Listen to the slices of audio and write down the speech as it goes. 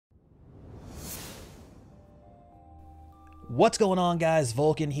What's going on, guys?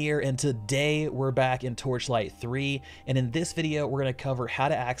 Vulkan here, and today we're back in Torchlight 3, and in this video we're going to cover how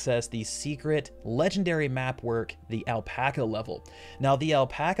to access the secret legendary map work, the Alpaca level. Now, the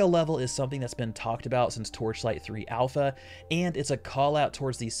Alpaca level is something that's been talked about since Torchlight 3 Alpha, and it's a call out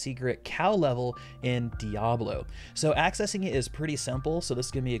towards the secret cow level in Diablo. So accessing it is pretty simple, so this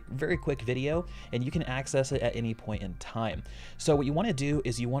is going to be a very quick video, and you can access it at any point in time. So what you want to do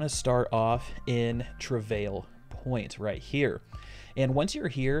is you want to start off in Travail Point right here, and once you're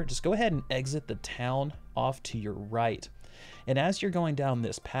here, just go ahead and exit the town off to your right. And as you're going down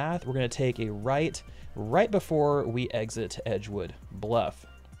this path, we're going to take a right before we exit to Edgewood Bluff,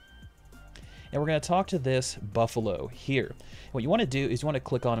 and we're going to talk to this buffalo here. What you want to do is you want to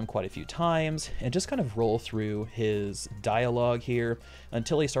click on him quite a few times and just kind of roll through his dialogue here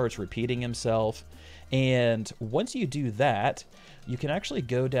until he starts repeating himself. And once you do that, you can actually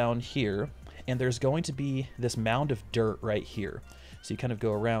go down here, and there's going to be this mound of dirt right here. So you kind of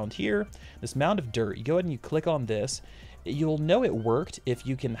go around here, this mound of dirt, you go ahead and you click on this. You'll know it worked if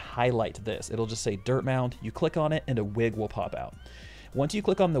you can highlight this. It'll just say dirt mound, you click on it and a wig will pop out. Once you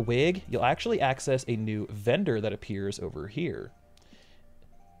click on the wig, you'll actually access a new vendor that appears over here.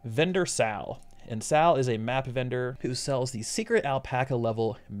 Vendor Sal. And Sal is a map vendor who sells the secret Alpaca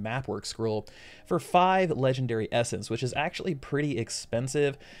level mapwork scroll for 5 legendary essence, which is actually pretty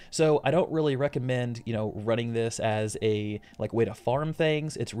expensive. So I don't really recommend, running this as a way to farm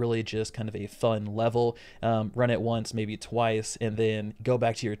things. It's really just kind of a fun level. Run it once, maybe twice, and then go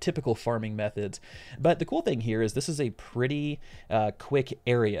back to your typical farming methods. But the cool thing here is this is a pretty quick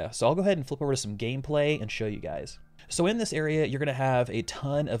area. So I'll go ahead and flip over to some gameplay and show you guys. So in this area, you're going to have a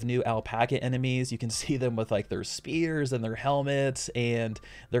ton of new alpaca enemies. You can see them with their spears and their helmets, and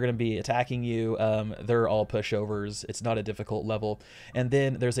they're going to be attacking you. They're all pushovers. It's not a difficult level. And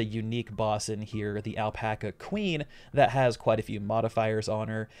then there's a unique boss in here, the Alpaca Queen, that has quite a few modifiers on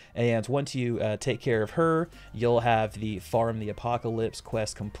her. And once you take care of her, you'll have the Farm the Apocalypse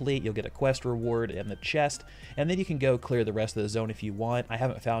quest complete. You'll get a quest reward in the chest, and then you can go clear the rest of the zone if you want. I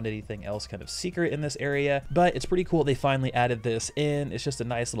haven't found anything else kind of secret in this area, but it's pretty cool they finally added this in. It's just a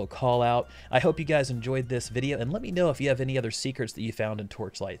nice little call out. I hope you guys enjoyed this video, and let me know if you have any other secrets that you found in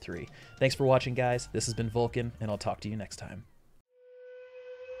Torchlight 3. Thanks for watching, guys. This has been Vulkan, and I'll talk to you next time.